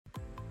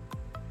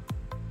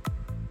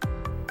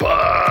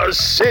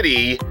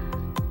City.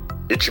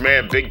 It's your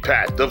man, Big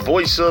Pat, the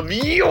voice of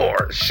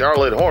your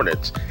Charlotte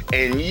Hornets,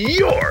 and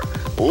you're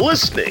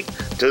listening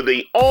to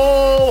the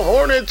All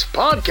Hornets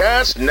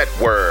Podcast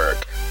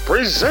Network,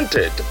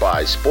 presented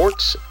by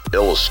Sports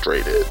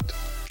Illustrated.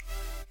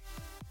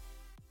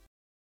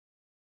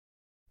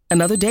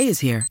 Another day is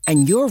here,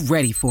 and you're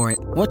ready for it.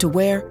 What to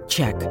wear?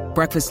 Check.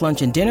 Breakfast,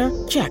 lunch, and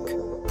dinner? Check.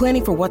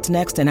 Planning for what's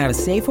next and how to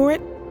save for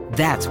it?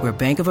 That's where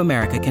Bank of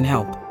America can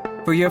help.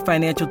 For your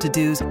financial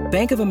to-dos,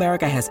 Bank of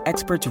America has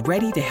experts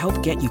ready to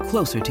help get you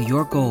closer to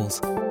your goals.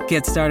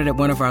 Get started at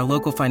one of our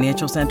local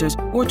financial centers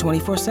or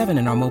 24/7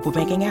 in our mobile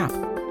banking app.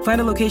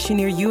 Find a location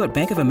near you at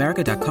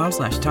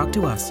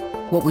bankofamerica.com/talktous.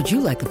 What would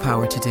you like the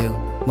power to do?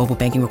 Mobile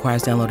banking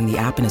requires downloading the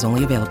app and is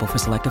only available for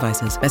select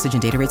devices. Message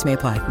and data rates may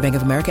apply. Bank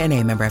of America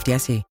N.A., member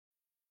FDIC.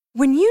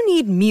 When you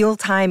need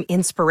mealtime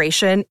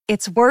inspiration,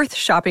 it's worth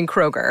shopping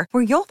Kroger,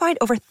 where you'll find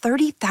over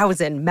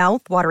 30,000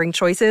 mouth-watering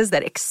choices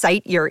that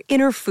excite your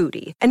inner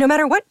foodie. And no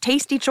matter what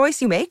tasty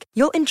choice you make,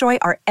 you'll enjoy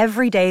our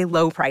everyday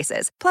low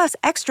prices, plus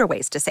extra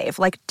ways to save,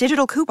 like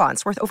digital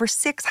coupons worth over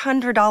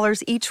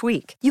 $600 each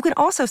week. You can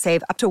also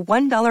save up to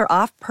 $1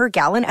 off per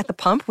gallon at the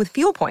pump with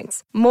fuel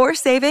points. More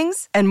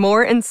savings and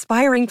more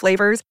inspiring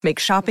flavors make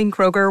shopping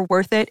Kroger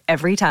worth it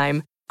every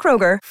time.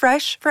 Kroger,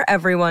 fresh for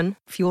everyone.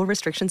 Fuel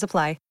restrictions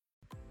apply.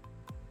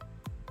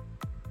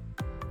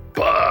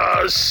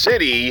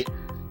 City.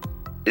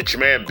 It's your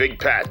man, Big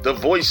Pat, the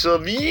voice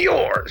of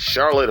your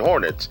Charlotte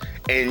Hornets,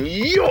 and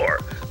you're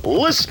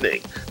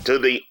listening to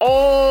the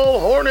All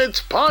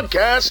Hornets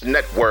Podcast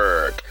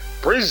Network,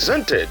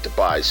 presented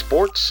by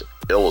Sports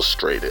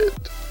Illustrated.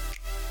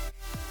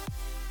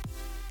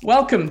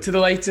 Welcome to the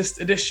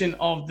latest edition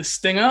of The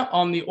Stinger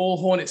on the All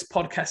Hornets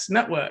Podcast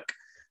Network.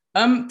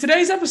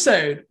 Today's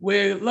episode,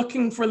 we're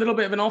looking for a little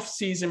bit of an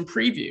off-season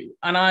preview,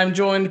 and I'm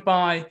joined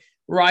by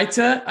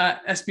writer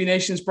at SB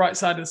Nation's Bright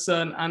Side of the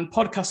Sun and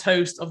podcast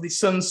host of the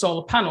Sun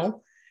Solar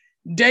Panel,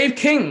 Dave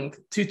King,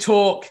 to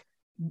talk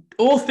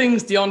all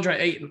things DeAndre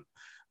Ayton.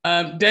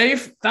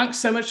 Dave, thanks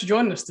so much for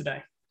joining us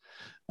today.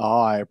 Oh,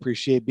 I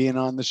appreciate being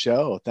on the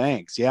show.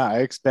 Thanks. Yeah,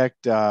 I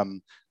expect there's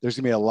going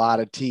to be a lot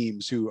of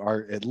teams who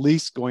are at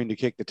least going to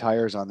kick the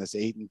tires on this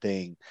Ayton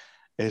thing.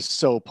 Is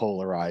so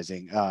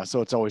polarizing.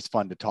 So it's always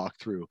fun to talk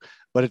through,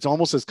 but it's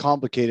almost as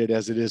complicated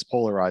as it is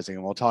polarizing.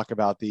 And we'll talk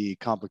about the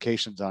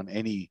complications on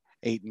any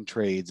Ayton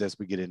trades as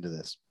we get into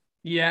this.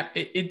 Yeah,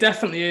 it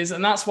definitely is.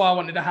 And that's why I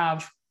wanted to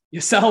have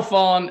yourself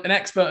on, an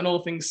expert in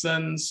all things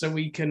Suns, so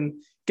we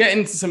can get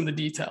into some of the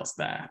details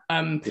there.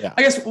 I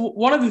guess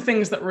one of the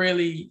things that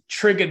really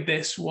triggered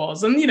this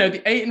was, and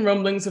the Ayton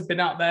rumblings have been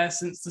out there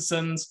since the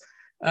Suns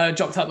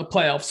dropped out the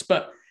playoffs,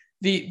 but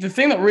the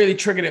thing that really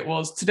triggered it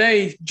was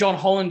today, John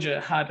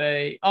Hollinger had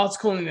an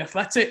article in The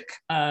Athletic,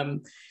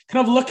 kind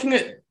of looking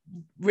at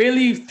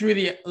really through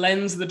the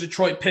lens of the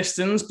Detroit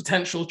Pistons'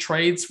 potential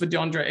trades for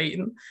DeAndre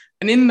Ayton.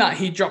 And in that,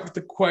 he dropped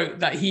the quote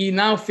that he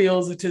now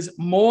feels it is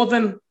more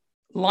than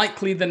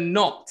likely than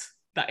not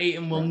that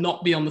Ayton will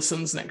not be on the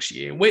Suns next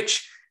year,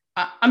 which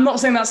I'm not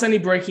saying that's any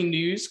breaking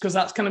news because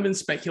that's kind of been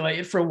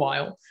speculated for a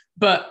while.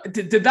 But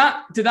did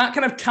that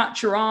kind of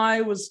catch your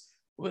eye? Was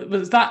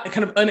that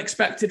kind of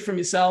unexpected from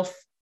yourself?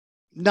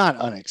 Not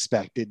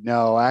unexpected.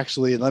 No,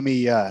 actually, let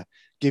me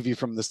give you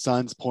from the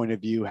Suns' point of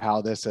view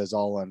how this has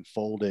all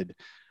unfolded.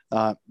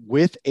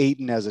 With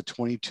Ayton as a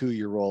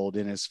 22-year-old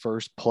in his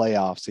first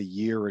playoffs a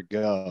year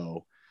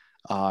ago,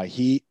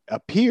 he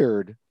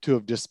appeared to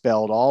have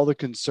dispelled all the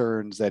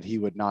concerns that he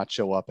would not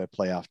show up at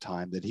playoff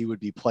time, that he would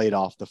be played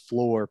off the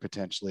floor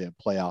potentially at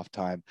playoff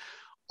time.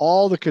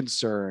 All the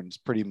concerns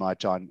pretty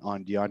much on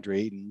DeAndre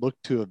Ayton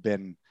looked to have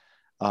been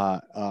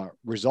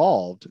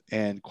resolved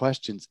and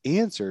questions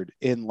answered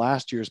in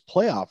last year's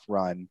playoff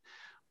run,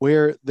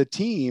 where the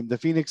team, the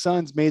Phoenix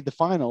Suns, made the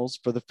finals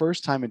for the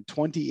first time in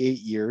 28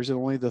 years and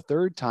only the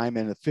third time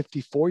in a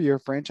 54-year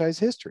franchise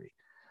history.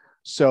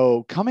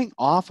 So coming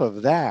off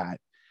of that,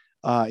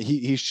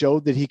 he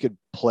showed that he could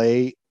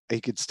play,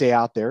 he could stay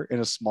out there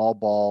in a small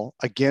ball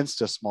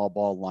against a small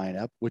ball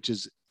lineup, which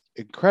is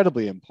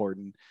incredibly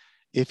important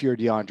if you're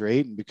DeAndre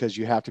Ayton, because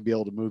you have to be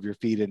able to move your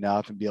feet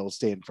enough and be able to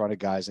stay in front of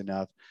guys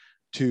enough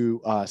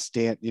to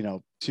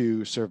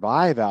to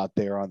survive out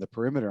there on the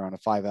perimeter on a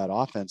 5-out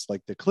offense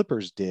like the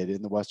Clippers did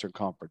in the Western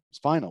Conference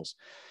Finals.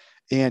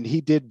 And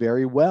he did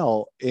very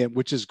well, and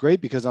which is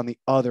great because on the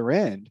other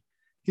end,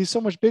 he's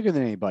so much bigger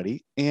than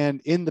anybody.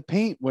 And in the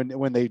paint,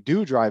 when they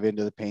do drive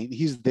into the paint,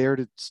 he's there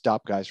to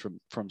stop guys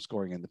from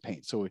scoring in the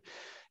paint. So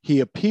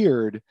he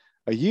appeared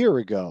a year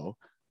ago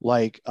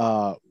like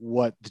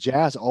what the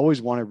Jazz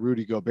always wanted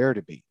Rudy Gobert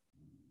to be.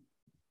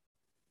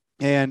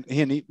 And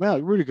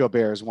Rudy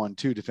Gobert has won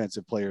 2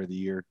 Defensive Player of the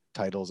Year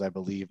titles, I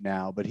believe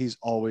now, but he's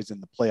always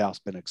in the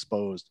playoffs been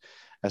exposed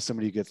as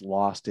somebody who gets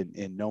lost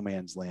in no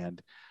man's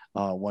land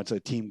once a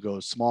team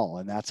goes small.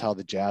 And that's how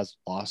the Jazz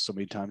lost so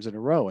many times in a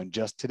row. And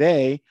just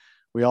today,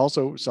 we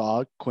also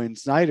saw Quinn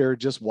Snyder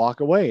just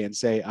walk away and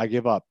say, I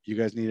give up. You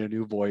guys need a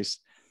new voice.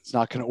 It's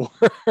not going to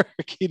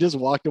work. He just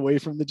walked away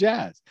from the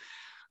Jazz.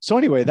 So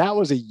anyway, that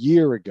was a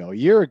year ago. A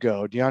year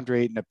ago,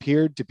 DeAndre Ayton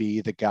appeared to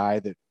be the guy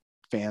that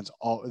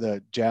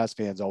the Jazz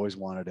fans always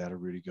wanted out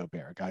of Rudy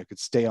Gobert, a guy who could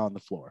stay on the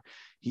floor.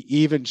 He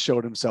even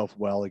showed himself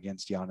well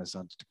against Giannis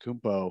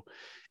Antetokounmpo,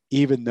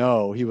 even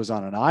though he was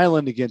on an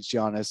island against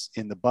Giannis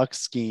in the Bucks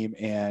scheme,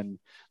 and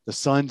the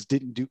Suns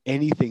didn't do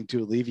anything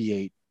to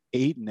alleviate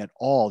Ayton at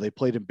all. They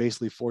played him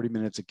basically 40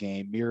 minutes a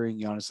game, mirroring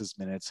Giannis's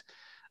minutes.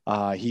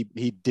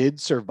 He did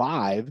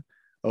survive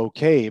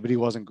okay, but he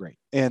wasn't great.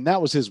 And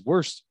that was his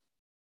worst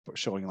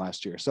showing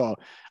last year. So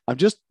I'm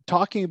just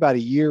talking about a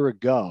year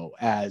ago,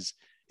 as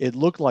it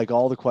looked like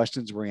all the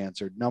questions were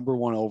answered. Number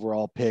one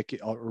overall pick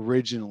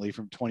originally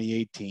from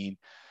 2018.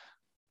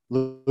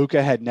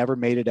 Luka had never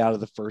made it out of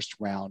the first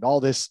round,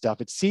 all this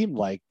stuff. It seemed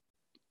like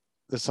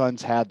the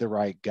Suns had the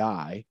right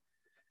guy.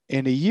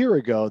 And a year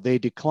ago, they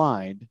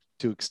declined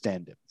to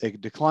extend him. They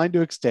declined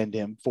to extend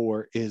him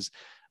for his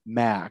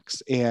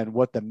max. And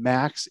what the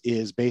max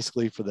is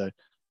basically for the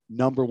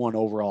number one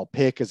overall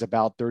pick is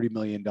about $30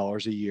 million a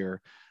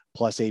year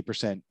plus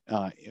 8%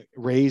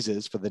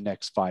 raises for the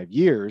next 5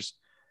 years.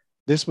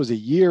 This was a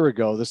year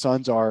ago. The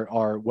Suns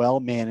are well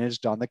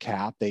managed on the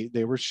cap.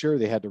 They were sure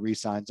they had to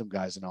re-sign some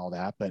guys and all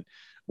that. But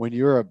when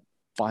you're a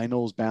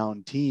finals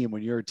bound team,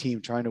 when you're a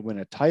team trying to win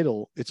a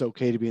title, it's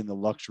okay to be in the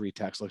luxury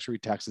tax. Luxury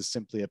tax is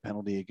simply a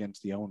penalty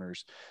against the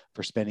owners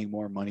for spending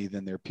more money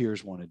than their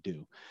peers want to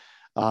do.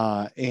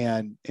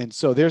 And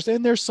so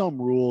there's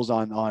some rules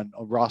on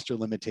roster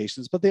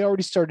limitations, but they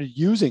already started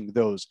using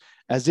those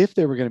as if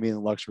they were going to be in the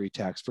luxury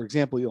tax. For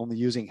example, only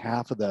using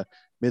half of the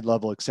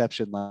mid-level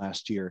exception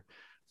last year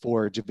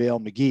for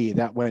JaVale McGee.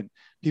 That when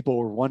people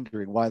were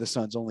wondering why the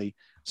Suns only,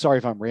 sorry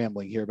if I'm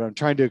rambling here, but I'm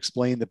trying to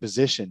explain the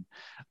position.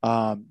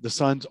 The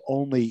Suns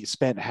only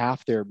spent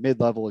half their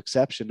mid-level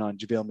exception on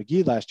JaVale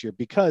McGee last year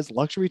because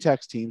luxury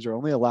tax teams are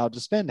only allowed to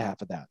spend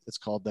half of that. It's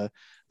called the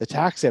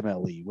tax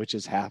MLE, which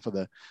is half of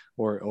the,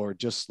 or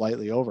just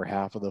slightly over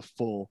half of the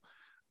full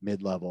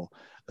mid-level.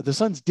 The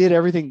Suns did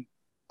everything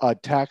a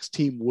tax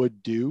team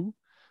would do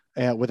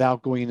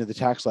without going into the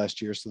tax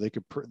last year. So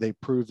they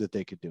proved that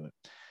they could do it.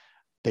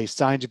 They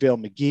signed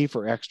JaVale McGee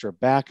for extra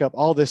backup,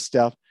 all this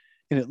stuff.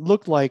 And it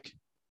looked like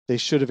they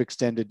should have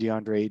extended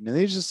DeAndre Ayton. And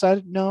they just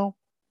decided, no,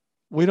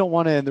 we don't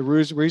want to. And the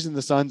reason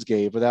the Suns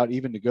gave without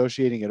even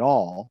negotiating at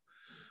all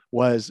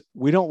was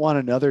we don't want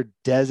another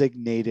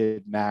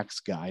designated max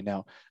guy.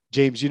 Now,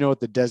 James, you know what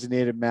the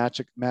designated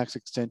max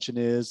extension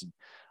is and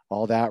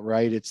all that,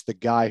 right? It's the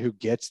guy who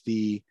gets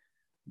the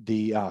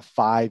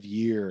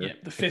 5-year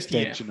the fifth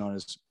extension year. on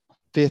his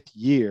fifth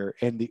year,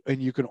 and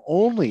you can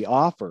only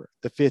offer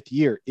the fifth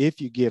year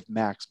if you give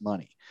max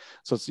money.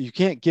 So you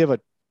can't give a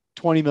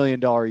 $20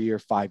 million a year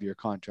 5-year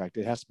contract.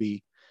 It has to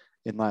be,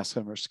 in last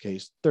summer's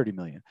case, $30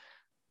 million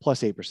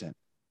plus 8%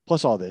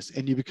 plus all this,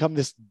 and you become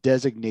this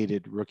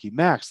designated rookie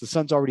max. The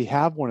Suns already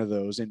have one of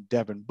those in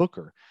Devin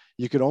Booker.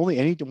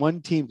 Any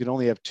one team can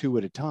only have 2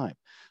 at a time.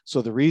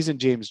 So the reason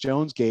James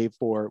Jones gave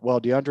for,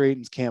 well, DeAndre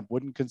Ayton's camp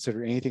wouldn't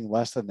consider anything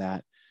less than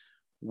that.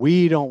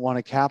 We don't want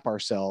to cap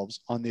ourselves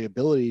on the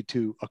ability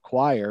to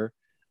acquire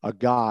a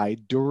guy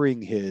during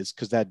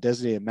because that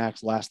designated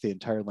max lasts the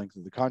entire length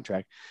of the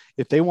contract.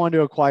 If they wanted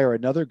to acquire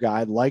another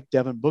guy like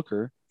Devin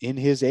Booker in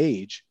his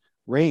age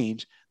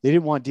range, they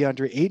didn't want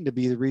DeAndre Ayton to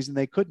be the reason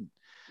they couldn't.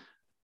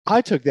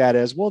 I took that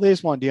as, well, they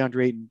just want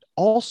DeAndre Ayton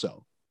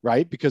also,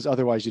 right? Because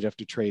otherwise you'd have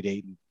to trade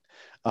Ayton.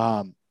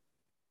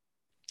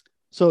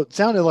 So it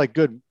sounded like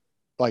good,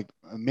 like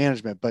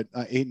management, but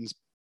Ayton's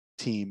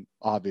team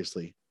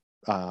obviously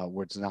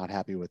was not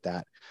happy with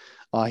that.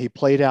 He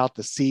played out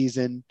the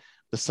season.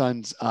 The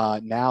Suns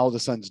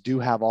do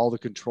have all the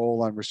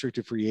control on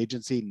restricted free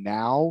agency.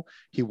 Now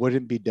he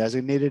wouldn't be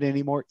designated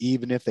anymore,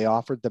 even if they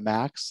offered the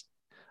max.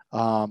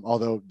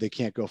 Although they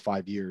can't go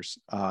 5 years,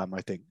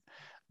 I think.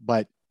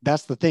 But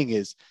that's the thing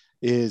is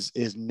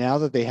now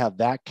that they have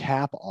that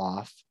cap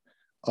off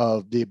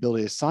of the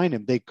ability to sign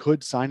him, they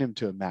could sign him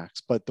to a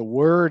max. But the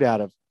word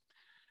out of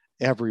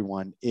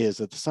everyone is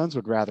that the Suns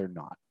would rather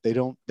not.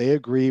 They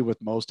agree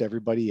with most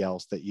everybody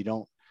else that you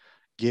don't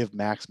give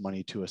max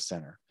money to a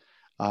center.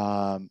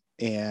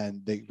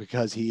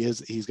 Because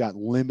he's got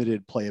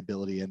limited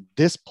playability in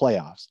this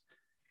playoffs.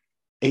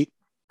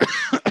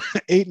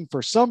 Ayton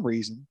for some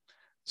reason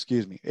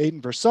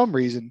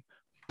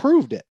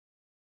proved it.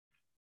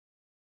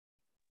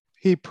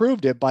 He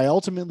proved it by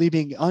ultimately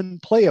being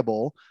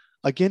unplayable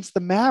against the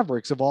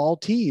Mavericks of all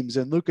teams,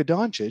 and Luka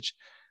Doncic,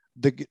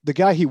 the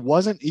guy he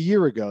wasn't a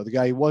year ago, the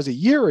guy he was a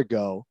year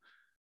ago,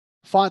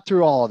 fought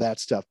through all of that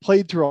stuff,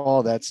 played through all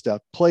of that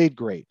stuff, played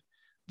great.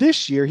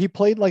 This year, he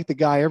played like the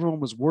guy everyone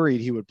was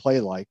worried he would play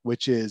like,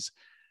 which is,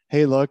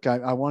 hey, look,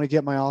 I want to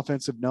get my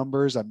offensive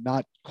numbers. I'm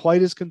not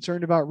quite as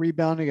concerned about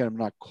rebounding, and I'm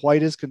not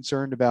quite as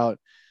concerned about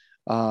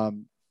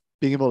being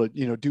able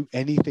to, do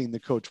anything the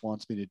coach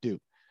wants me to do,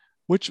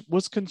 which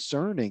was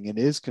concerning and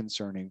is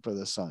concerning for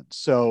the Suns.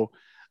 So,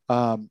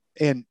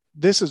 and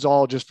this is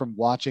all just from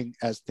watching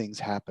as things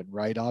happen,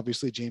 right?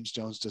 Obviously, James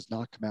Jones does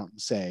not come out and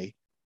say,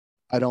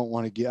 I don't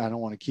want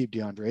to keep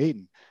DeAndre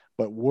Ayton,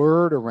 but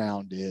word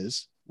around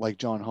is, like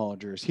John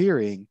Hollinger is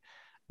hearing,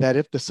 that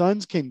if the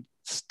Suns can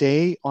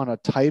stay on a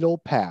title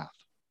path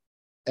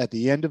at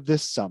the end of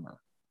this summer,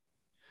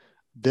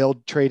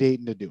 they'll trade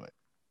Ayton to do it.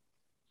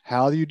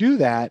 How you do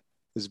that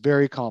is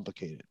very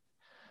complicated,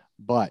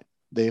 but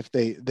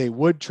they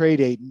would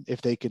trade Ayton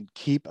if they can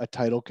keep a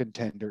title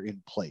contender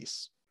in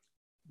place.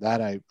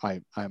 That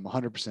I'm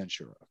 100%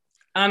 sure of.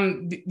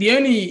 And the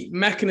only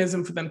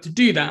mechanism for them to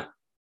do that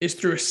is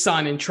through a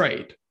sign and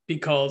trade,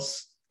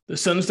 because the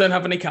Suns don't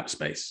have any cap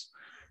space.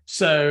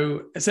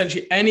 So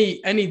essentially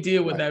any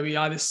deal would there be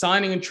either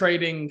signing and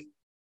trading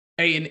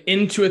Ayton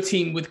into a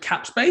team with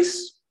cap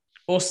space,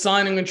 or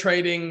signing and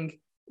trading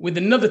with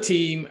another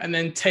team and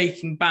then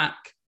taking back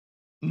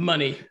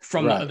money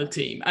from the other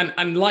team.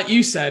 And like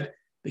you said,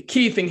 the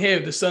key thing here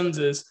with the Suns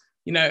is,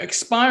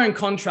 expiring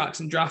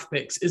contracts and draft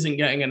picks isn't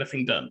getting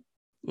anything done.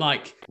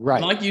 Like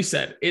you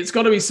said, it's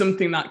got to be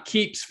something that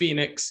keeps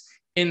Phoenix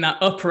in that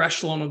upper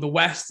echelon of the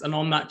West and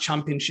on that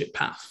championship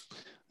path.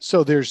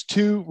 So there's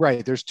two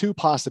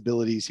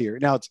possibilities here.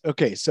 Now it's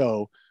okay.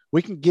 So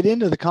we can get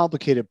into the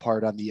complicated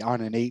part on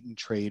an Ayton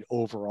trade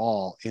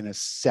overall in a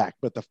sec.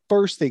 But the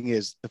first thing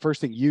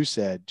you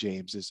said,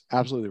 James, is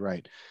absolutely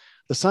right.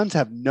 The Suns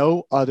have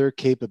no other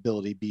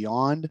capability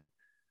beyond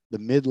the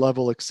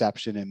mid-level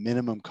exception and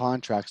minimum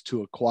contracts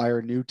to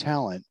acquire new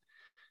talent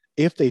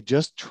if they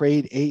just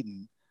trade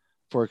Ayton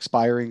for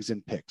expirings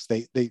and picks.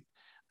 They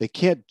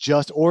can't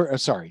just,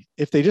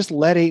 if they just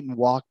let Ayton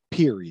walk,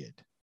 period,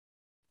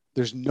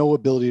 there's no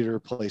ability to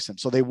replace him.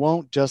 So they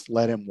won't just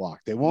let him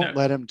walk. They won't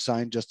let him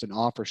sign just an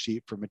offer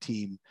sheet from a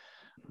team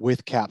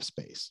with cap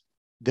space.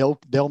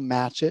 They'll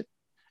match it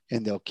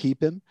and they'll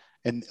keep him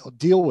and they'll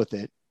deal with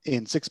it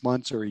in 6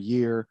 months or a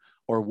year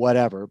or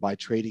whatever by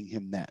trading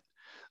him then.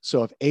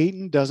 So if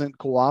Ayton doesn't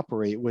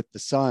cooperate with the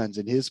Suns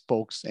and his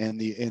folks and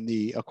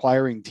the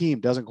acquiring team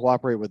doesn't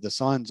cooperate with the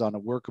Suns on a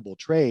workable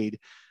trade,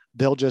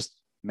 they'll just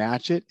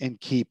match it and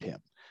keep him.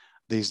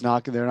 They're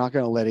not going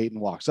to let Ayton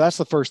walk. So that's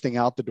the first thing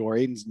out the door.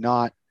 Ayton's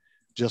not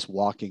just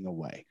walking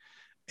away.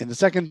 And the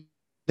second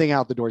thing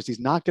out the door is he's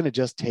not going to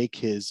just take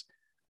his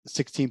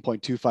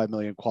 $16.25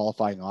 million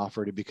qualifying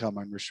offer to become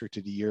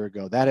unrestricted a year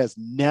ago. That has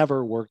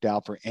never worked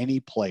out for any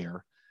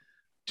player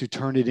to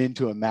turn it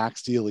into a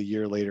max deal a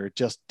year later. It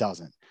just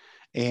doesn't.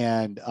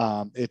 And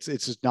it's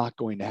just not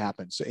going to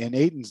happen. So, and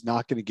Ayton's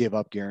not going to give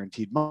up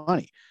guaranteed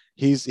money.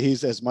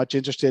 He's as much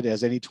interested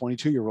as any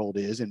 22-year-old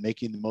is in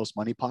making the most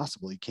money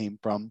possible. He came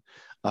from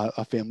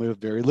a family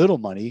with very little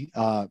money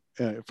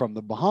from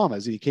the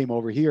Bahamas. He came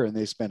over here and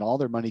they spent all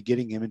their money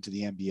getting him into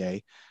the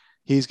NBA.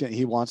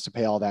 He wants to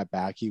pay all that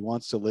back. He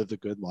wants to live the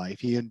good life.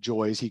 He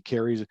wears a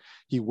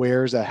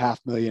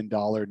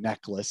 $500,000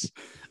 necklace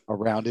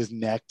around his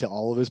neck to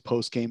all of his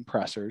post-game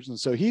pressers. And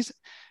so he's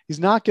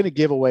not going to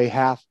give away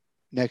half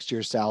next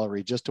year's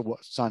salary just to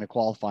sign a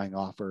qualifying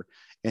offer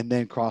and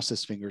then cross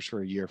his fingers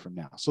for a year from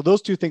now. So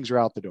those two things are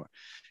out the door.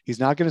 He's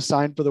not going to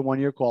sign for the 1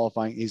 year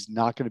qualifying. He's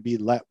not going to be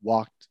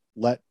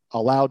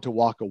allowed to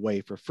walk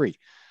away for free.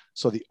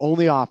 So the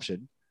only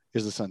option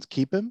is the Suns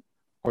keep him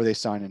or they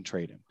sign and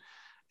trade him.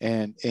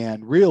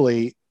 And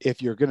really,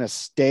 if you're going to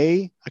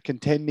stay a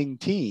contending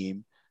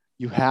team,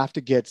 you have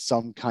to get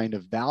some kind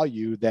of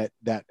value that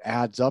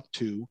adds up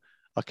to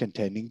a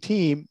contending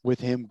team with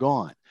him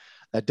gone.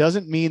 That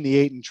doesn't mean the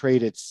Ayton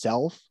trade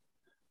itself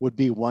would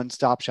be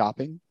one-stop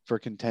shopping for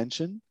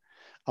contention,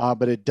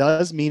 but it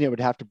does mean it would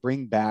have to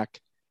bring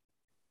back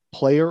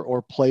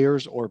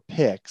players or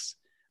picks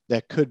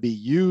that could be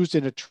used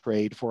in a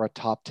trade for a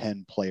top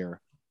 10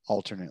 player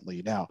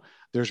alternately. Now,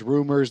 there's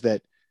rumors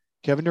that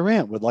Kevin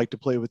Durant would like to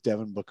play with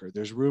Devin Booker.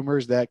 There's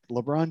rumors that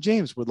LeBron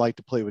James would like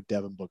to play with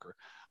Devin Booker.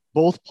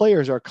 Both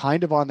players are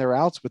kind of on their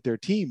outs with their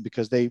team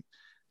because they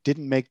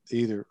didn't make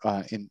either,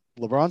 in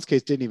LeBron's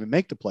case, didn't even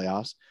make the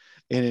playoffs.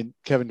 And in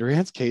Kevin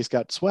Durant's case,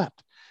 got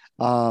swept.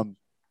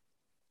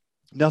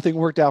 Nothing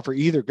worked out for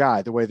either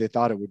guy the way they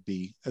thought it would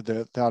be.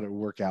 They thought it would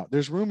work out.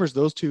 There's rumors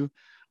those two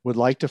would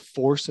like to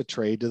force a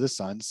trade to the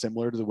Suns,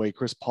 similar to the way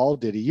Chris Paul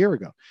did a year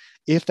ago.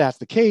 If that's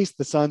the case,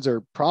 the Suns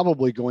are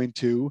probably going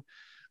to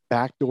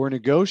backdoor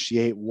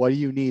negotiate what do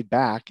you need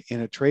back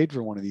in a trade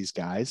for one of these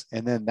guys.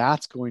 And then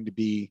that's going to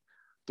be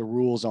the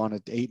rules on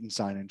an Ayton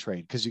sign and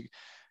trade. Because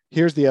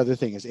here's the other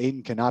thing is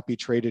Ayton cannot be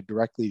traded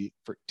directly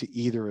to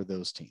either of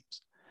those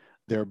teams.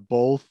 They're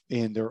both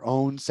in their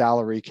own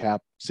salary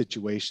cap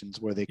situations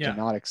where they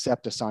cannot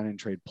accept a sign and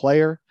trade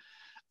player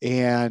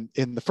and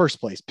in the first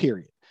place,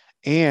 period.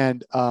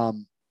 And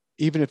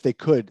even if they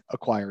could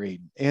acquire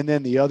Ayton. And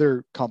then the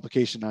other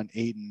complication on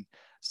Ayton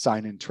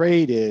sign and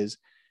trade is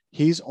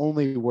he's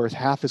only worth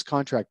half his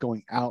contract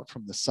going out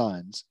from the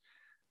Suns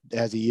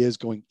as he is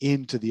going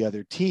into the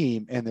other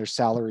team, and there's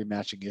salary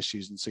matching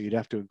issues. And so you'd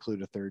have to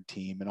include a third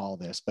team and all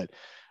this. But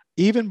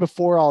even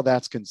before all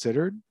that's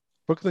considered,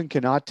 Brooklyn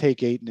cannot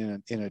take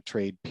Ayton in a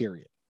trade,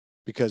 period,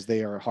 because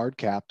they are hard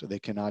capped. They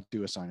cannot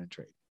do a sign and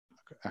trade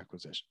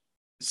acquisition.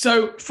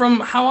 So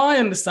from how I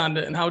understand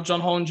it and how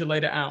John Hollinger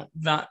laid it out,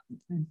 that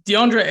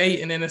DeAndre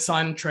Ayton in a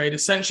sign and trade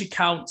essentially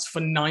counts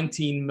for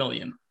 $19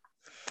 million.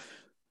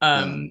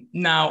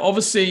 Now,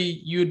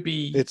 obviously, you'd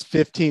be... It's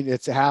 15.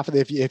 It's half of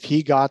if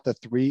he got the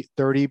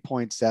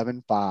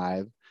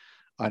 30.75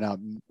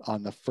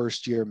 on the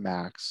first year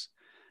max,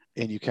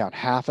 and you count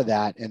half of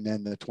that and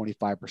then the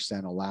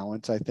 25%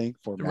 allowance, I think,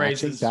 for the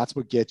matching, raises. that's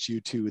what gets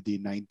you to the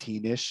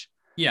 19-ish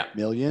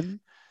million.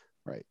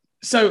 Right.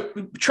 So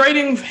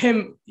trading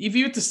him, if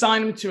you were to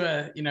sign him to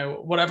a,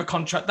 whatever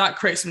contract, that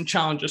creates some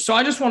challenges. So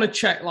I just want to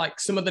check like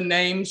some of the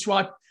names.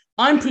 So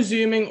I'm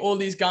presuming all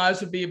these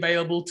guys would be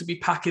available to be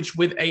packaged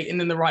with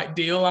Ayton in the right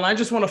deal. And I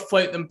just want to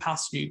float them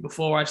past you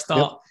before I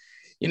start,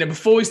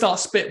 before we start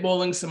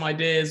spitballing some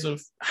ideas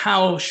of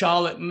how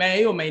Charlotte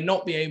may or may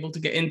not be able to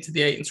get into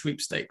the Ayton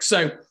sweepstakes.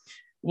 So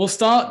we'll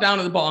start down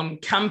at the bottom.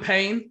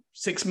 Campaign,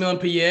 $6 million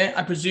per year.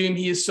 I presume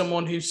he is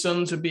someone whose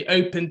Suns would be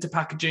open to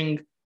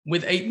packaging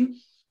with Ayton.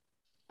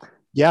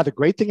 Yeah, the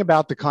great thing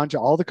about the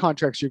contract, all the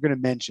contracts you're going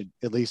to mention,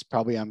 at least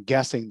probably I'm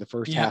guessing the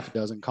first half a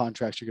dozen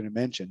contracts you're going to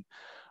mention,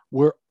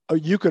 where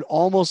you could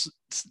almost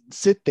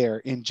sit there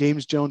in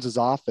James Jones's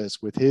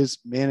office with his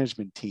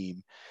management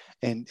team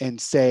and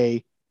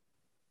say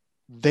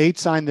they'd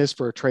sign this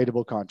for a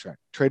tradable contract.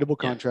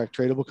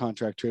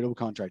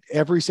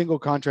 Every single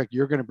contract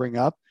you're going to bring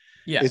up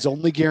is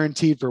only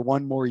guaranteed for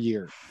one more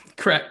year.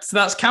 Correct. So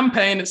that's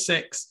Campaign at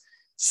 6.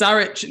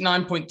 Saric at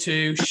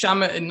 9.2,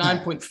 Shamet at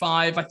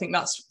 9.5. I think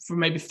that's for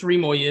maybe 3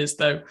 more years,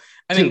 though.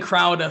 And then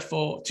Crowder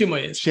for 2 more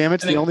years.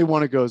 Shamet's the only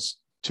one that goes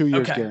 2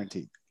 years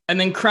guaranteed. And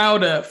then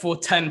Crowder for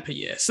 10 per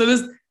year. So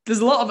there's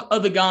a lot of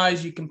other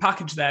guys you can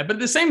package there. But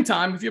at the same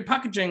time, if you're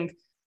packaging,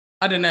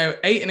 I don't know,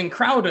 Ayton and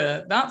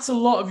Crowder, that's a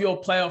lot of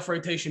your playoff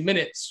rotation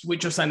minutes,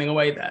 which you're sending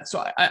away there.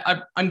 So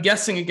I'm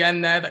guessing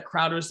again there that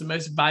Crowder is the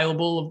most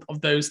valuable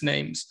of those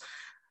names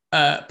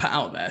put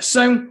out there.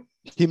 So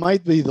he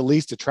might be the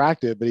least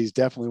attractive, but he's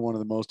definitely one of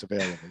the most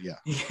available. Yeah.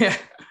 Yeah.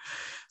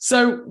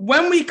 So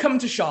when we come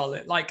to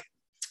Charlotte, like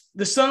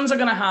the Suns are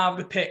going to have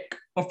the pick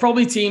of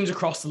probably teams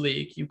across the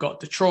league. You've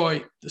got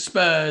Detroit, the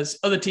Spurs,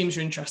 other teams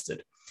are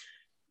interested.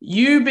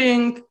 You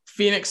being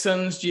Phoenix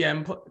Suns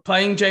GM,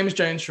 playing James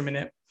Jones for a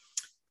minute.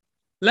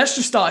 Let's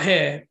just start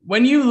here.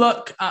 When you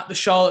look at the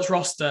Charlotte's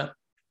roster,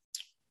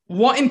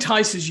 what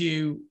entices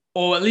you,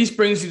 or at least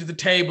brings you to the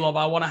table of,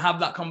 I want to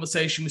have that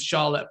conversation with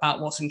Charlotte about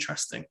what's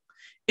interesting?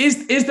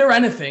 Is there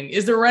anything?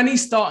 Is there any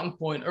starting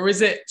point? Or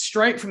is it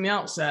straight from the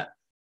outset?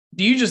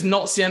 Do you just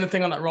not see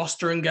anything on that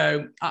roster and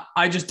go,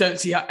 I just don't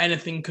see how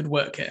anything could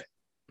work here?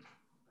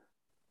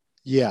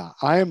 Yeah,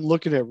 I am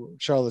looking at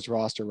Charlotte's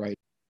roster right.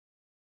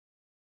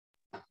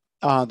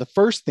 The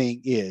first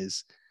thing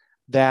is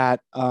that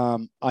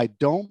I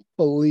don't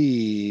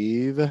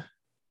believe,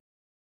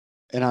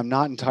 and I'm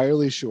not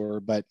entirely sure,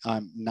 but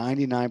I'm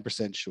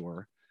 99%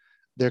 sure,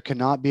 there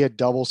cannot be a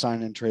double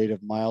sign and trade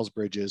of Miles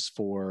Bridges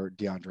for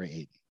DeAndre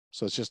Ayton.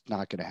 So it's just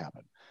not going to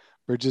happen.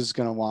 Bridges is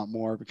going to want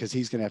more because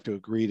he's going to have to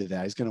agree to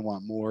that. He's going to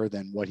want more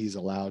than what he's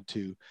allowed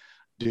to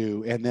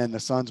do. And then the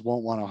Suns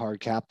won't want to hard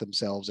cap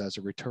themselves as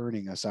a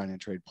returning a sign and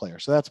trade player.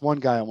 So that's one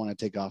guy I want to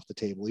take off the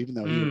table, even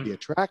though he would be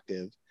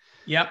attractive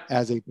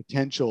as a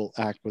potential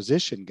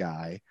acquisition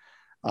guy.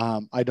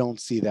 I don't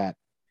see that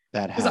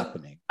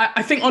happening.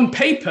 I think on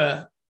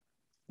paper,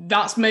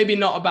 that's maybe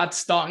not a bad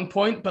starting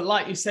point, but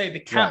like you say,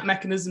 the cap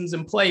mechanisms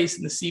in place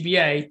in the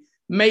CBA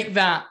make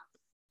that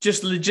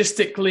just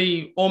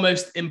logistically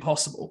almost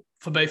impossible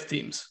for both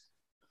teams.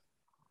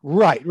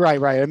 Right.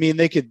 I mean,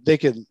 they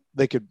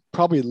could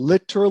probably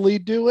literally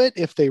do it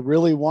if they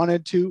really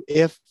wanted to,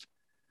 if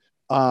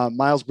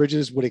Miles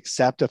Bridges would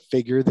accept a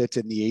figure that's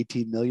in the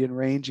 18 million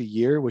range a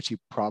year, which he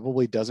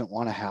probably doesn't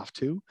want to have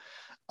to.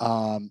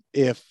 And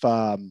if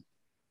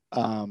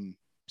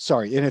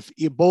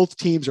both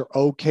teams are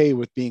okay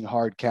with being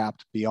hard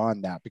capped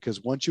beyond that,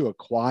 because once you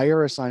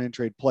acquire a sign and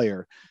trade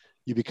player,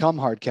 you become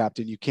hard capped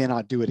and you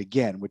cannot do it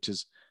again, which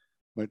is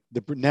what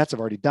the Nets have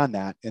already done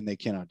that and they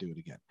cannot do it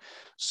again.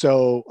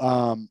 So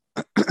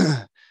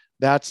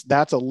that's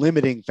a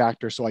limiting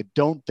factor. So I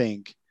don't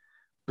think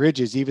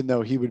Bridges, even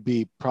though he would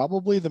be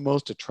probably the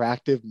most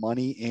attractive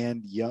money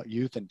and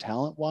youth and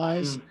talent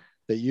wise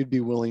that you'd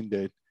be willing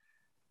to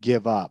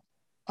give up.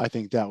 I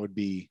think that would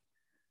be,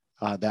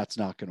 that's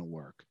not going to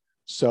work.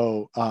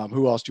 So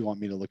who else do you want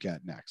me to look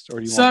at next? Or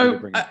do you want me to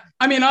bring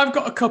I mean, I've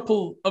got a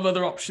couple of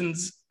other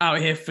options out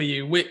here for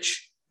you,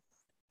 which,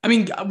 I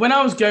mean, when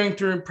I was going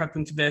through and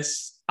prepping for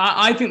this,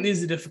 I think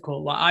these are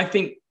difficult. Like, I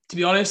think, to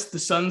be honest, the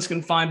Suns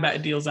can find better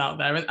deals out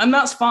there, and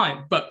that's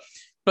fine. But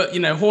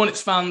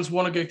Hornets fans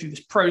want to go through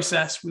this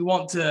process. We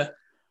want to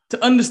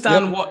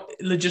understand what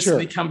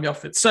logistically can be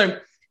offered. So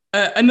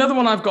another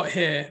one I've got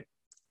here,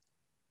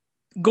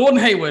 Gordon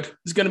Hayward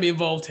is going to be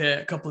involved here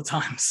a couple of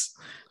times.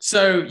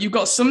 So you've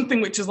got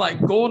something which is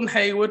like Gordon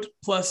Hayward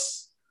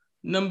plus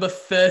number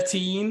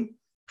 13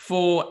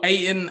 for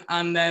Ayton,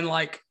 and then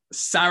like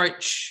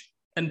Saric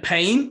and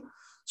Payne.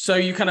 So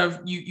you kind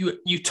of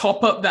you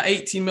top up that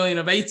 18 million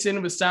of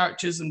Ayton with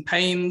Saric's and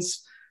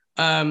Payne's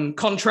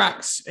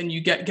contracts, and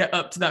you get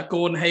up to that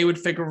Gordon Hayward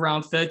figure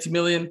around 30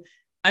 million.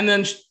 And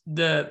then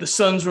the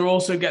Suns will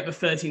also get the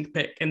 13th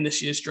pick in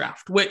this year's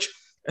draft, which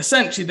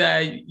essentially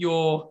there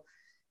you're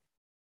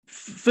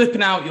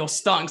flipping out your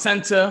starting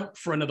center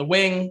for another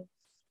wing.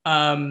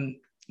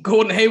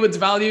 Gordon Hayward's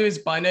value is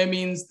by no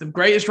means the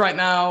greatest right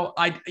now.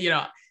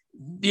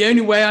 The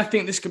only way I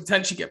think this could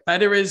potentially get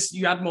better is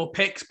you add more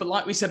picks. But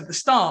like we said at the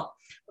start,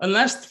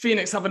 unless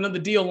Phoenix have another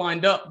deal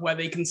lined up where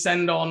they can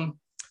send on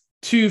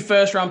 2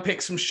 first-round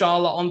picks from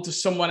Charlotte onto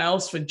someone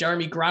else for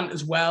Jeremy Grant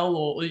as well,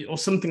 or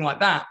something like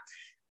that,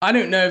 I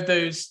don't know if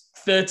those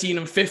 13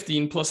 and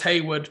 15 plus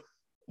Hayward,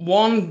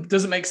 one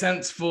doesn't make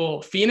sense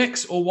for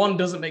Phoenix or one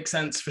doesn't make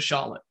sense for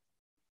Charlotte.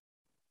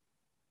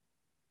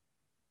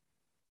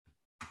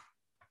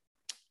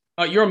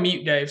 Oh, you're on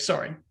mute, Dave.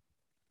 Sorry.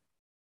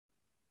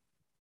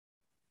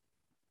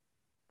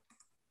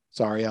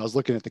 Sorry, I was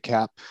looking at the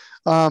cap.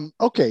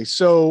 Okay,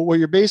 so what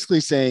you're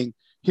basically saying,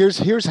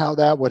 here's how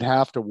that would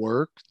have to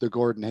work, the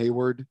Gordon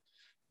Hayward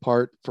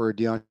part for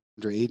DeAndre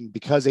Ayton,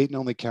 because Ayton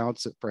only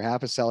counts for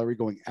half a salary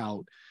going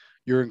out.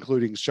 You're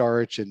including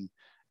Saric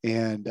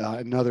and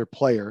another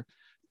player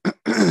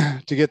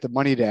to get the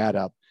money to add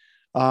up.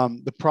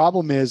 The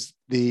problem is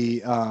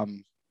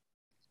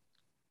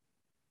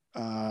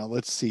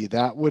let's see,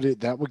 that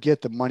would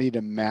get the money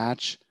to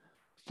match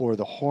for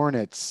the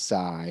Hornets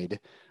side,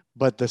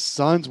 but the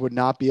Suns would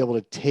not be able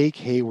to take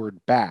Hayward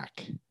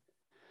back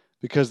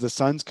because the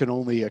Suns can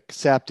only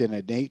accept in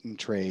a Ayton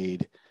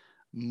trade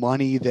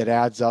money that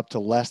adds up to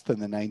less than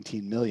the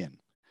 19 million.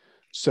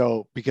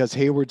 So because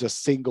Hayward's a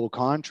single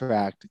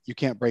contract, you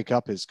can't break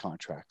up his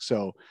contract.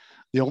 So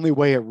the only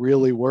way it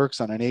really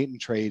works on an Ayton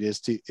trade is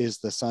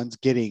the Suns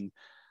getting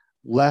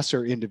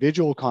lesser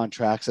individual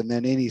contracts and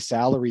then any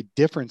salary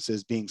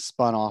differences being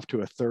spun off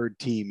to a third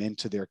team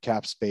into their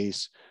cap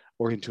space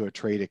or into a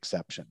trade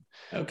exception.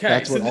 Okay,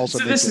 that's what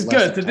this is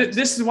good.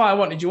 This is why I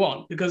wanted you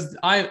on, because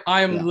I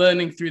am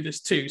learning through this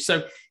too.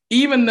 So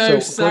even though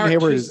Gordon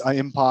Hayward is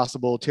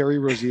impossible, Terry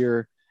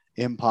Rozier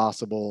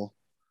impossible.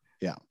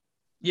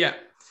 Yeah.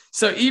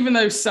 So even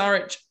though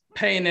Saric,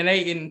 Payne, and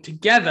Ayton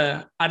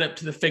together add up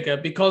to the figure,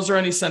 because they're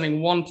only sending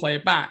one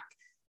player back,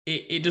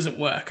 it doesn't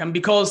work. And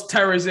because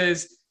Terry's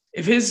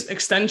if his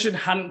extension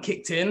hadn't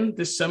kicked in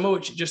this summer,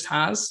 which it just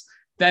has,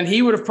 then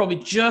he would have probably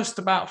just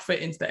about fit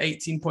into the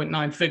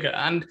 18.9 figure.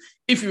 And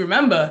if you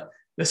remember,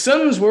 the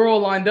Suns were all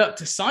lined up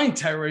to sign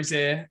Terry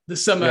Rozier the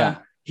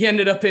summer he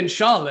ended up in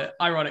Charlotte,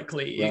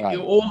 ironically. Right.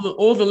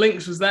 All the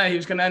links was there. He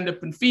was going to end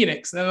up in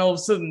Phoenix. And then all of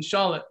a sudden,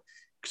 Charlotte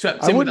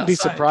swept him. I wouldn't be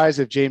surprised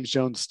if James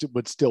Jones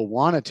would still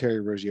want a Terry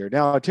Rozier.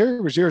 Now,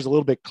 Terry Rozier is a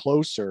little bit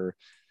closer.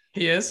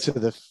 He is to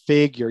the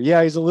figure.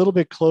 Yeah, he's a little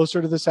bit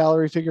closer to the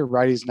salary figure,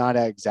 right? He's not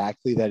at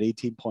exactly that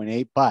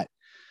 18.8, but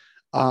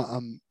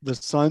the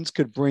Suns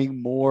could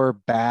bring more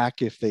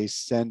back if they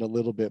send a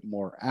little bit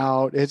more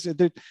out.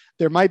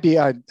 There might be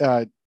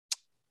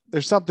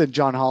there's something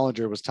John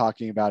Hollinger was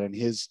talking about in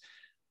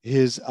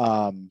his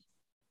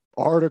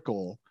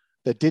article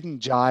that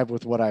didn't jive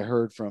with what I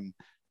heard from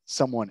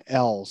someone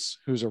else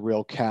who's a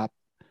real cap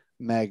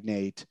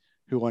magnate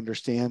who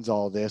understands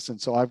all this. And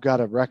so I've got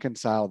to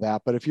reconcile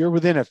that. But if you're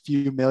within a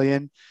few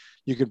million,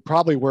 you could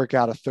probably work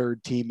out a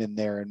third team in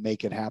there and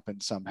make it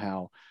happen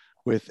somehow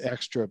with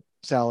extra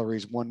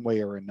salaries one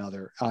way or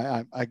another.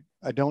 I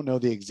don't know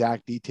the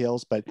exact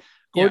details, but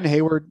Gordon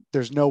Hayward,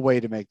 there's no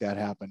way to make that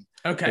happen.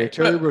 Okay.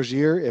 Terry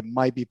Rozier, it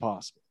might be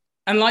possible.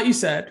 And like you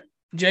said,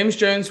 James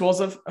Jones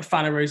was a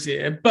fan of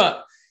Rozier,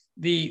 but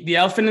the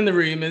elephant in the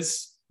room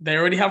is they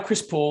already have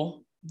Chris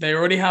Paul. They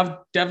already have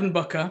Devin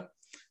Booker.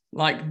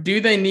 Like, do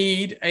they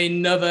need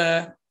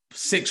another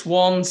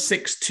 6'1",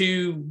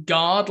 6'2"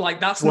 guard?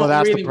 Like, that's not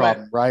really the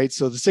problem, right?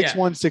 So the 6'1",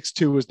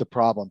 6'2" is the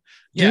problem.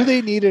 Do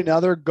they need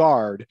another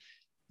guard?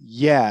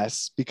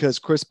 Yes, because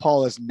Chris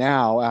Paul is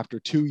now, after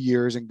 2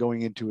 years and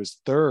going into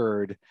his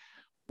third,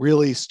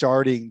 really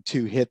starting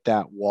to hit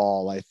that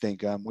wall, I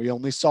think. We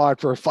only saw it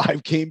for a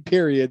 5-game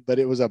period, but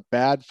it was a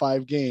bad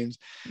 5 games.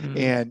 Mm-hmm.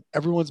 And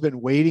everyone's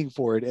been waiting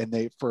for it.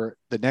 And for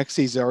the next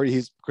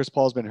season, Chris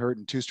Paul's been hurt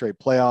in 2 straight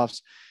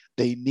playoffs.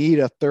 They need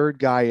a third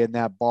guy in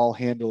that ball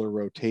handler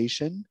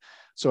rotation.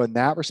 So in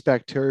that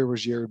respect, Terry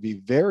Rozier would be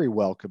very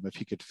welcome if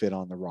he could fit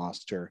on the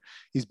roster.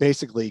 He's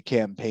basically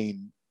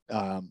campaign,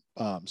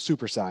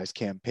 supersized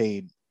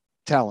campaign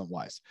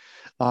talent-wise.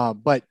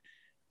 But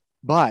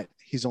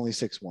he's only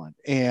 6'1".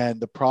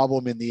 And the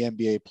problem in the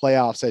NBA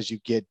playoffs, as you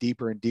get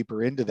deeper and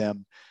deeper into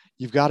them,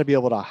 you've got to be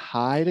able to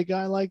hide a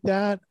guy like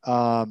that.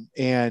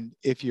 And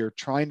if you're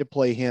trying to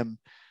play him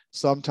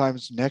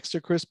sometimes next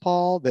to Chris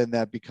Paul, then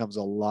that becomes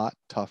a lot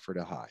tougher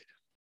to hide.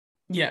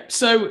 Yeah.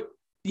 So,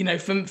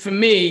 for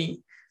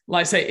me,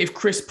 like I say, if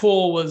Chris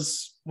Paul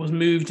was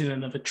moved in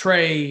another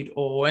trade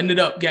or ended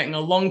up getting a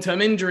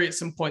long-term injury at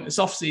some point this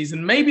offseason,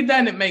 maybe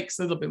then it makes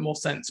a little bit more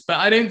sense. But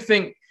I don't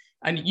think,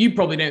 and you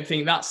probably don't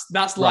think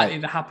that's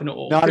likely to happen at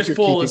all. Not Chris if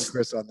you're keeping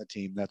Chris on the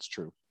team. That's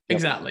true. Yep.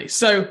 Exactly.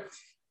 So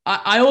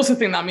I also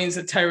think that means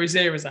that Terry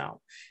Rozier is out.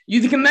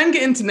 You can then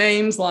get into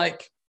names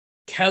like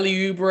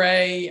Kelly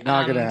Oubre.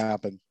 Not going to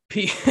happen.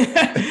 I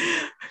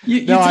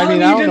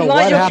don't know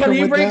what happened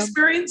Kelly with Oubre them.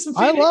 Experience in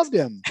I loved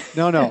him.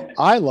 No,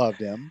 I loved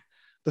him.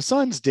 The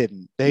Suns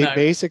didn't. They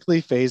basically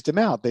phased him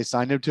out. They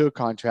signed him to a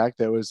contract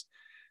that was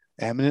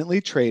eminently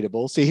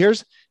tradable. See,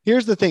 here's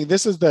the thing.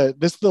 This is the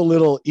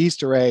little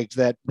Easter eggs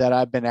that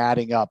I've been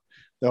adding up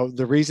Though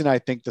the reason I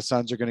think the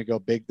Suns are going to go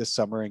big this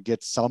summer and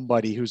get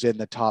somebody who's in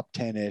the top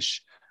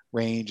 10-ish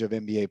range of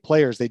NBA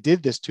players, they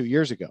did this 2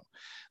 years ago.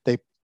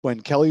 When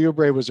Kelly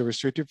Oubre was a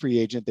restricted free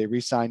agent, they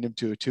re-signed him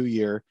to a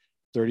 2-year,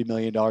 $30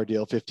 million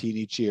deal, 15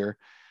 each year.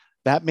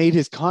 That made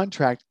his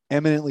contract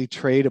eminently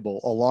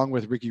tradable, along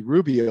with Ricky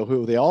Rubio,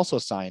 who they also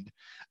signed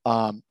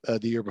the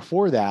year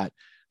before that,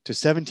 to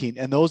 17.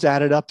 And those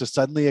added up to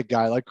suddenly a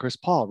guy like Chris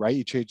Paul, right?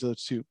 You trade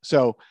those two.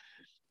 So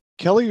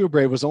Kelly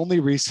Oubre was only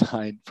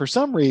re-signed. For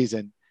some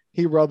reason,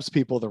 he rubs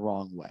people the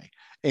wrong way.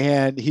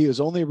 And he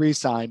was only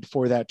re-signed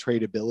for that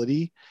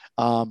tradability,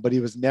 but he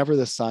was never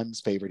the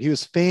Suns' favorite. He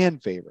was fan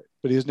favorite,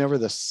 but he was never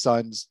the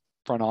Suns'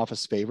 front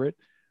office favorite.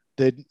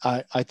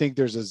 I think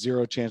there's a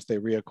 0 chance they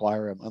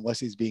reacquire him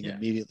unless he's being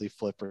immediately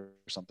flipped for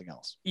something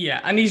else.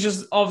 Yeah, and he's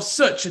just of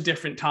such a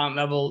different talent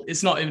level.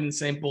 It's not even the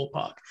same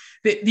ballpark.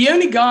 The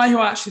only guy who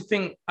I actually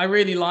think I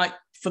really like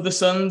for the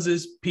Suns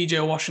is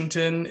PJ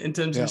Washington in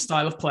terms of his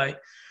style of play.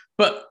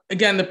 But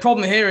again, the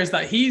problem here is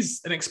that he's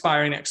an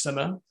expiring next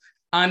summer.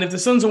 And if the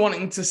Suns are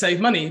wanting to save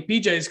money,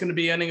 PJ is going to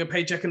be earning a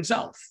paycheck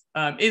himself.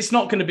 It's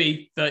not going to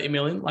be 30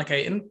 million like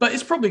Ayton, but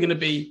it's probably going to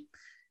be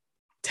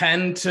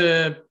 10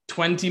 to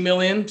 20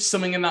 million,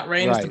 something in that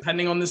range,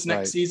 depending on this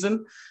next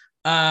season.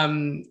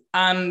 And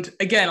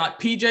again, like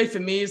PJ for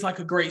me is like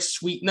a great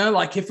sweetener.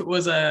 Like if it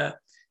was a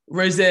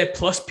Rozier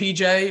plus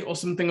PJ or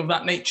something of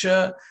that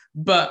nature,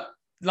 but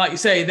like you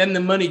say, then the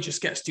money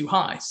just gets too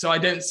high. So I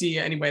don't see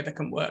any way that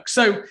can work.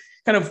 So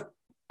kind of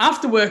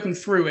after working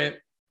through it,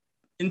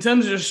 in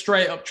terms of just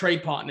straight up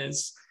trade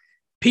partners,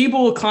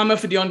 people will clamor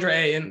for DeAndre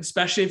Ayton,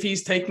 especially if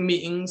he's taking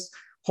meetings.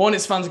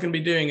 Hornets fans are going to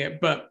be doing it,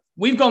 but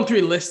we've gone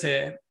through a list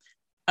here.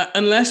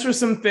 Unless there's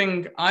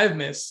something I've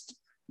missed,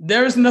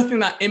 there is nothing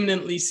that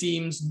imminently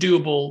seems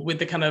doable with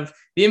the kind of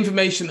the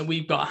information that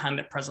we've got at hand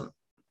at present.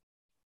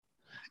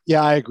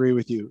 Yeah, I agree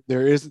with you.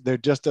 There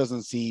just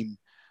doesn't seem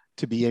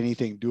to be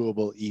anything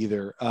doable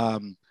either.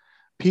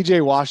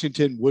 PJ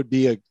Washington would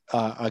be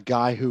a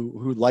guy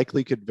who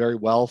likely could very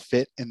well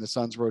fit in the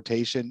Suns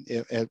rotation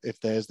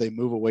as they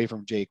move away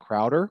from Jay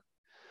Crowder.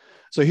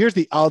 So here's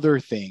the other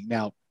thing.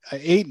 Now,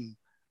 Ayton,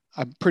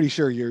 I'm pretty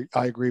sure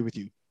I agree with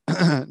you.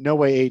 No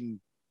way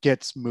Ayton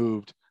gets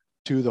moved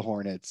to the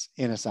Hornets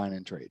in a sign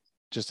and trade.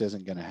 Just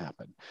isn't going to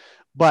happen.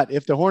 But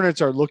if the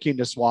Hornets are looking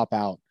to swap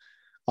out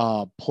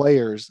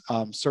players,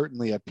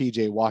 certainly a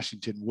PJ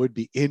Washington would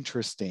be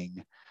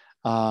interesting.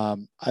 I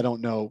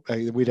don't know.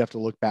 We'd have to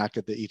look back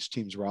at each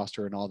team's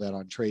roster and all that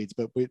on trades,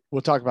 but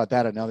we'll talk about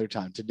that another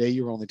time. Today,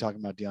 you were only talking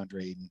about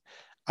DeAndre Ayton.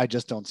 I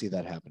just don't see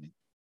that happening.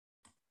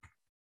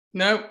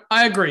 No,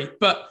 I agree.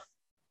 But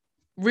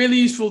really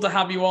useful to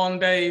have you on,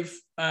 Dave,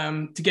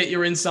 to get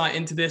your insight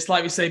into this.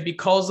 Like we say,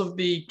 because of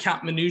the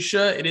cap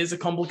minutia, it is a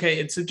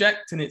complicated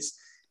subject, and it's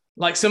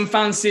like some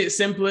fans see it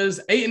simple as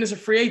Ayton is a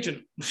free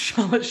agent.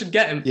 Charlotte should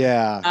get him.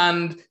 Yeah.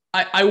 And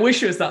I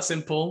wish it was that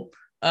simple.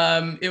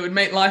 It would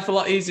make life a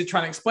lot easier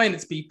trying to explain it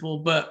to people,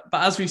 but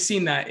as we've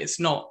seen that, it's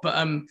not.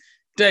 But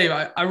Dave,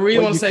 I really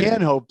want to say, what you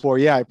can hope for,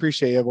 I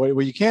appreciate it.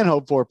 What you can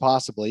hope for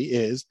possibly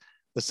is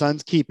the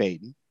Suns keep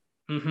Ayton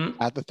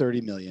at the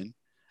 30 million,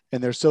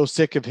 and they're so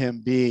sick of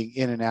him being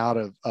in and out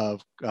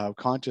of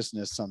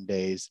consciousness some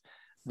days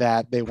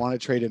that they want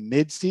to trade him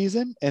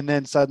mid-season, and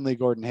then suddenly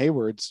Gordon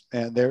Hayward's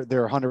and they're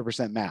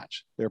 100%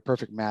 match. They're a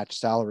perfect match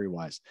salary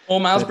wise. Or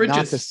Miles Bridges,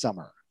 not this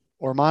summer,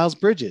 or Miles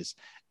Bridges.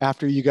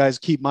 After you guys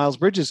keep Miles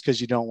Bridges because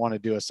you don't want to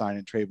do a sign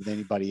and trade with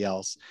anybody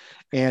else.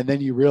 And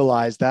then you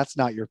realize that's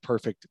not your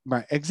perfect.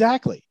 Right.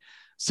 Exactly.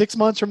 6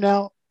 months from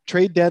now,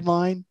 trade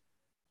deadline,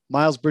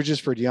 Miles Bridges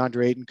for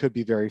DeAndre Ayton could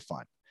be very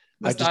fun.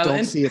 I just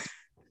don't see it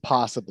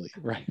possibly.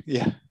 Right.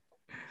 Yeah.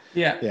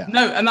 Yeah.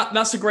 No, and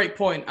that's a great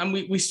point. And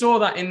we saw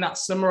that in that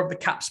summer of the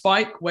cap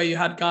spike where you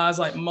had guys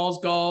like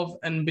Mozgov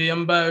and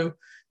Biyombo,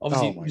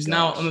 obviously who's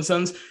now on the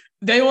Suns.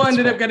 They all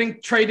ended up getting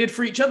traded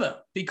for each other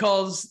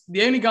because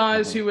the only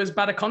guys who was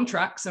better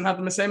contracts and had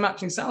them the same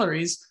matching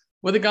salaries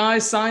were the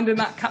guys signed in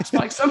that cap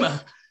spike summer.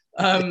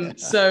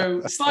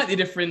 So slightly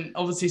different,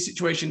 obviously,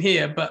 situation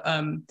here, but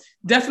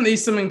definitely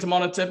something to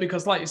monitor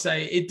because, like you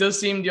say, it does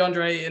seem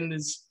DeAndre Ayton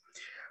is,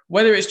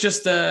 whether it's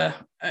just a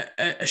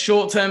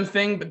short-term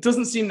thing, but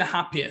doesn't seem the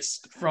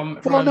happiest from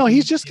well, no,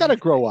 he's just got to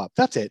grow up.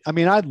 That's it. I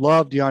mean, I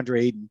love DeAndre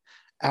Ayton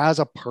as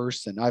a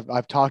person.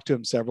 I've talked to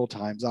him several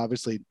times,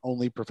 obviously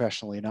only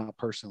professionally, not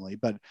personally,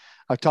 but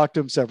I've talked to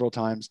him several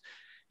times.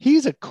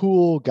 He's a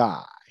cool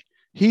guy.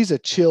 He's a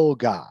chill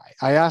guy.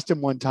 I asked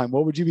him one time,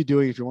 what would you be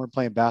doing if you weren't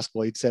playing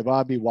basketball? He'd say, well,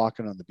 I'd be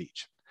walking on the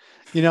beach.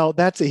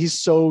 That's it. He's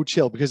so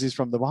chill because he's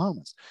from the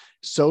Bahamas.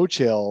 So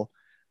chill.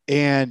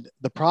 And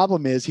the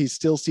problem is he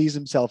still sees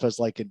himself as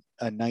like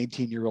a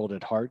 19-year-old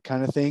at heart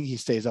kind of thing. He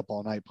stays up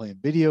all night playing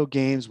video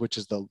games, which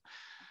is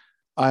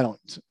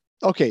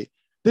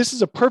this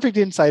is a perfect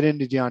insight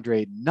into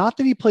DeAndre Ayton. Not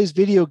that he plays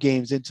video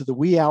games into the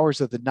wee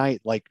hours of the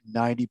night like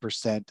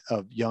 90%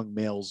 of young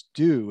males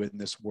do in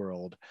this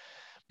world,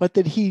 but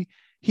that he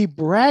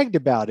bragged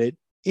about it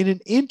in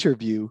an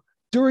interview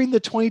during the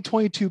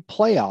 2022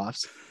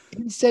 playoffs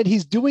and said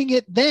he's doing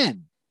it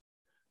then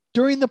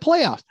during the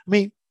playoffs. I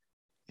mean,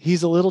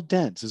 he's a little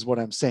dense is what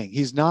I'm saying.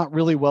 He's not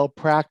really well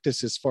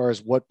practiced as far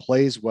as what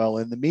plays well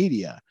in the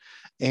media.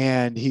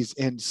 And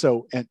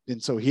so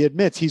he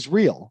admits he's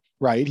real,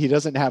 right? He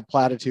doesn't have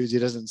platitudes. He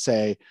doesn't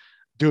say,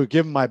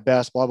 give him my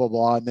best, blah, blah,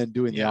 blah, and then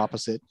doing the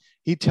opposite.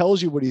 He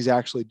tells you what he's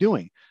actually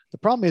doing. The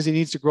problem is he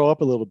needs to grow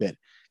up a little bit.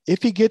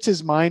 If he gets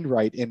his mind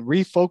right and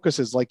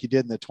refocuses like he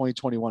did in the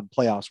 2021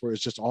 playoffs, where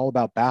it's just all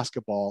about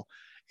basketball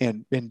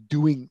and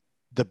doing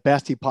the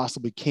best he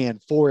possibly can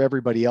for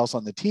everybody else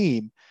on the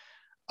team,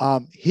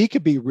 he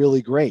could be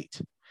really great.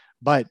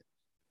 But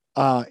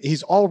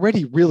he's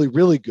already really,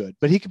 really good,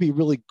 but he could be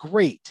really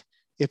great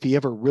if he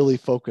ever really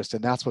focused.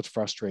 And that's what's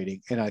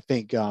frustrating. And I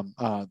think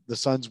the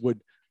Suns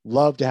would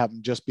love to have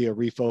him just be a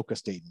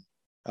refocused Ayton.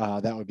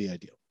 That would be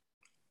ideal.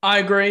 I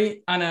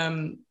agree.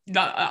 And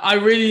I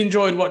really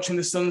enjoyed watching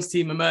the Suns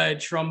team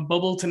emerge from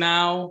bubble to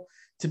now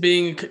to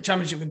being a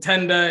championship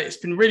contender. It's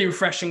been really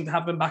refreshing to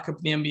have them back up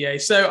in the NBA.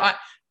 So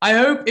I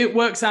hope it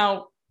works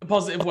out a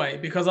positive way,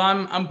 because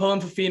I'm pulling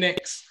for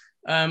Phoenix.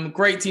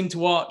 Great team to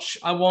watch.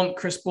 I want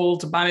Chris Paul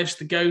to banish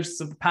the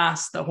ghosts of the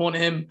past that haunt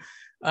him.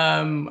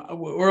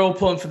 We're all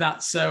pulling for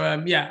that. So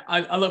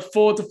I look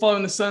forward to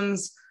following the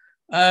Suns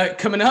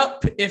coming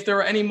up. If there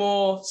are any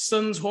more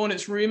Suns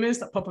Hornets rumors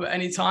that pop up at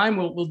any time,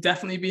 we'll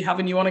definitely be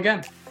having you on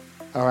again.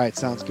 All right.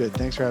 Sounds good.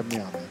 Thanks for having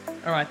me on, man.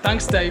 All right.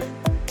 Thanks, Dave.